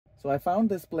So I found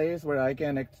this place where I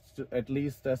can at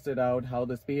least test it out how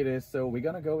the speed is. So we're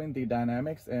gonna go in the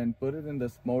dynamics and put it in the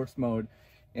sports mode.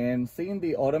 And seeing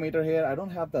the odometer here, I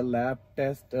don't have the lap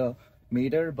test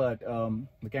meter, but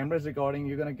the camera is recording.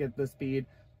 You're gonna get the speed.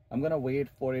 I'm gonna wait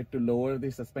for it to lower the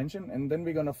suspension, and then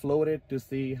we're gonna float it to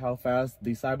see how fast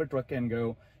the Cybertruck can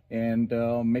go. And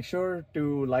make sure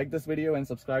to like this video and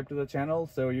subscribe to the channel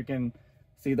so you can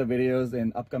see the videos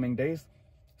in upcoming days.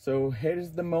 So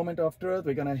here's the moment of truth.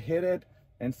 We're gonna hit it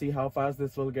and see how fast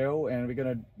this will go, and we're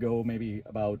gonna go maybe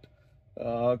about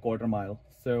a quarter mile.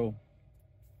 So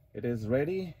it is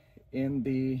ready in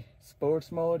the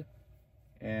sports mode,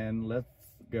 and let's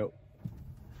go.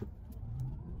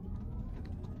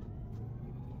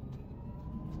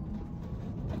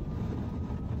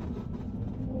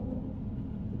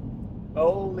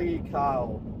 Holy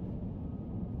cow.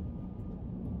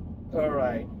 All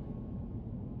right.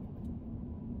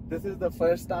 This is the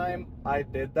first time I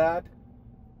did that,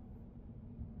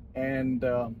 and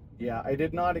yeah, I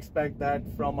did not expect that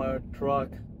from a truck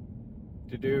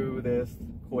to do this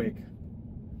quick.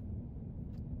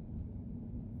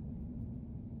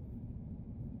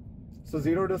 So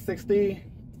 0 to 60,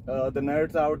 the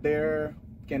nerds out there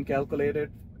can calculate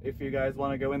it if you guys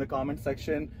want to go in the comment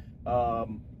section.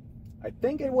 I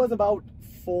think it was about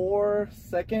 4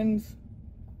 seconds.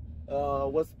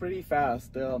 Was pretty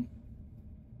fast.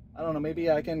 I don't know, maybe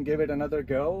I can give it another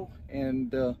go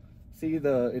and see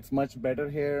it's much better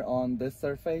here on this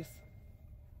surface.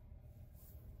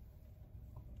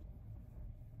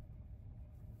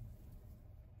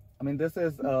 I mean, this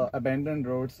is abandoned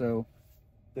road, so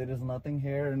there is nothing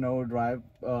here,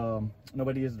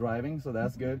 nobody is driving, so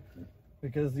that's good,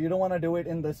 because you don't want to do it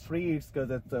in the streets,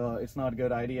 because it's not a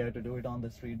good idea to do it on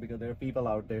the street because there are people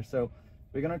out there. So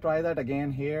we're gonna try that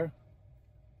again here.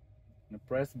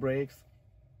 Press brakes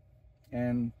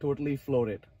and totally float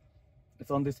it. It's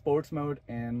on the sports mode,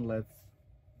 and let's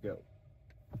go.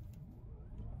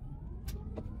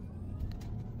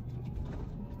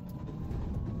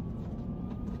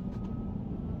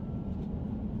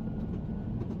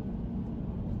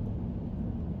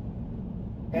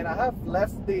 And I have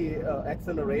left the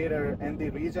accelerator, and the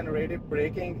regenerative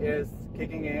braking is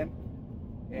kicking in,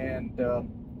 and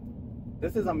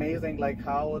this is amazing, like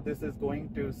how this is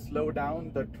going to slow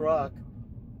down the truck,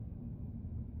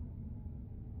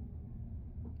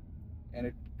 and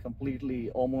it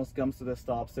completely almost comes to the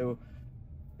stop. So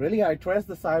really, I trust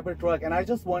the Cybertruck, and I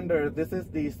just wonder, this is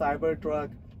the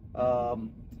Cybertruck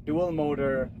dual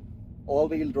motor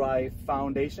all-wheel drive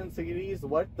foundation series,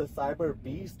 what the Cyber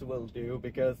Beast will do,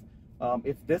 because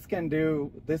if this can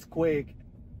do this quick,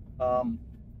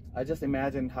 I just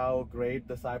imagine how great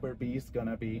the Cyber Beast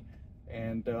gonna be.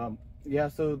 And yeah,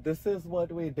 so this is what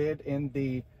we did in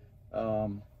the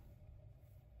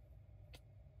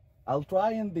I'll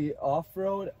try in the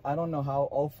off-road. I don't know how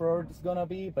off-road is gonna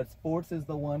be, but sports is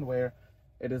the one where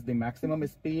it is the maximum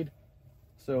speed.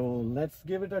 So let's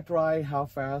give it a try how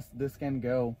fast this can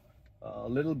go. A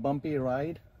little bumpy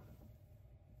ride,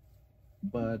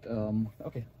 but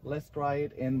okay, let's try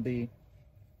it in the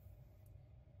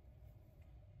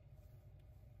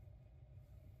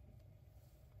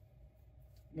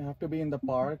you have to be in the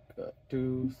park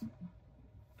to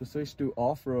switch to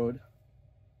off-road.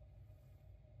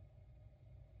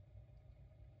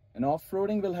 And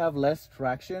off-roading will have less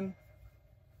traction,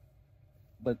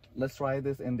 but let's try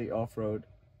this in the off-road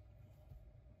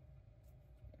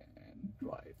and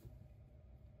drive.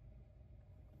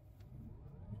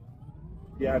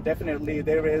 Yeah, definitely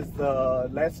there is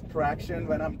less traction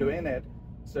when I'm doing it,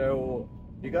 so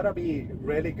you gotta be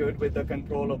really good with the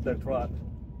control of the truck.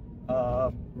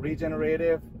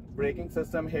 Regenerative braking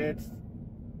system hits,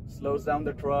 slows down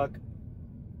the truck.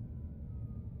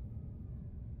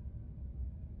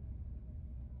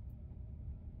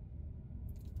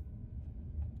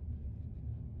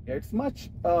 Yeah, it's much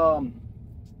kind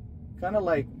of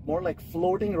like more like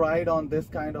floating ride on this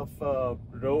kind of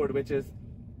road, which is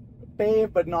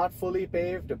paved but not fully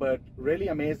paved, but really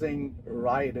amazing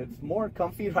ride. It's more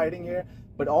comfy riding here,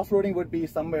 but off-roading would be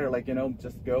somewhere like, you know,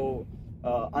 just go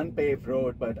unpaved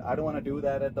road, but I don't want to do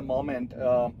that at the moment.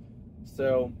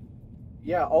 So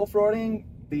yeah, off-roading,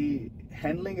 the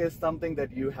handling is something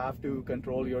that you have to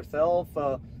control yourself.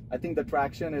 I think the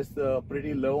traction is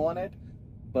pretty low on it,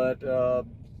 but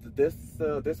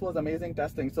this was amazing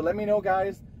testing. So let me know,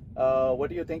 guys, what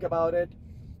do you think about it?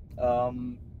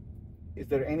 Is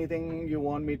there anything you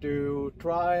want me to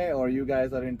try or you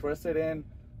guys are interested in?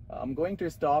 I'm going to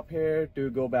stop here to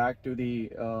go back to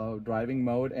the driving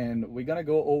mode, and we're gonna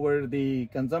go over the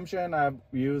consumption. I've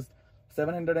used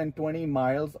 720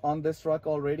 miles on this truck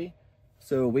already,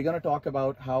 So we're going to talk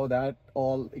about how that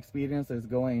all experience is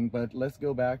going, but let's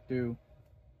go back to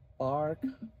park,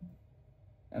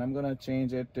 and I'm going to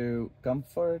change it to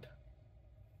comfort.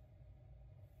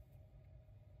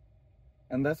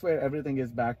 And that's where everything is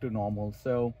back to normal.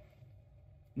 So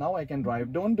now I can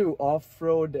drive. Don't do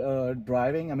off-road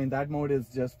driving. I mean, that mode is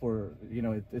just for, you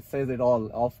know, it says it all,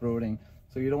 off-roading.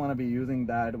 So you don't want to be using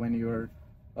that when you're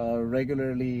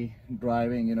regularly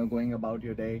driving, you know, going about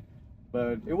your day.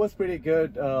 But it was pretty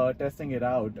good testing it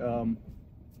out.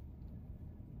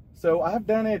 So I've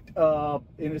done it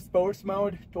in sports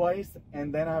mode twice,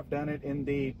 and then I've done it in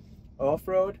the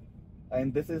off-road.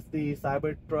 And this is the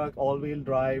Cybertruck all-wheel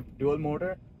drive dual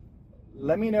motor.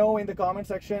 Let me know in the comment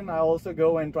section. I'll also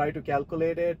go and try to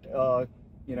calculate it.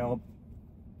 You know,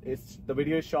 the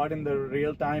video is shot in the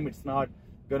real time. It's not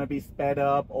gonna be sped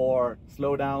up or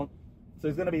slow down, so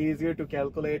it's gonna be easier to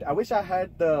calculate. I wish I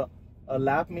had the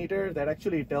lap meter that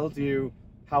actually tells you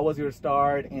how was your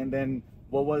start and then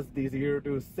what was the 0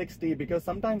 to 60, because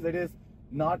sometimes it is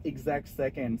not exact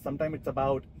seconds. Sometimes it's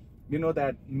about, you know,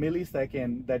 that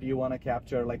millisecond that you want to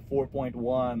capture, like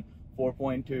 4.1,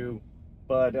 4.2.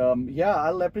 But yeah,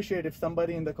 I'll appreciate if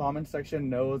somebody in the comment section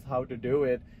knows how to do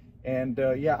it. And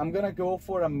yeah, I'm gonna go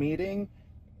for a meeting,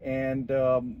 and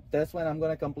that's when I'm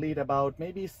gonna complete about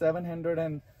maybe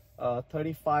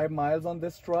 735 miles on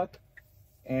this truck.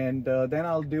 And then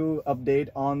I'll do update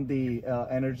on the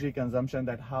energy consumption,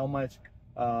 that how much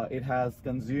it has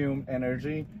consumed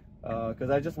energy, because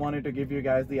I just wanted to give you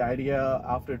guys the idea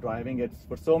after driving it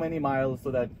for so many miles,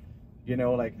 so that you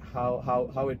know, like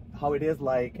how it is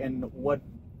like, and what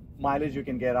mileage you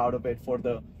can get out of it for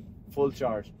the full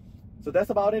charge. So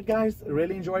that's about it, guys.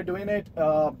 Really enjoyed doing it.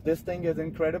 This thing is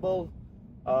incredible.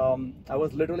 I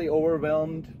was literally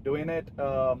overwhelmed doing it,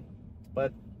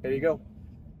 but there you go.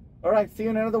 All right, see you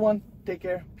in another one. Take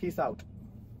care. Peace out.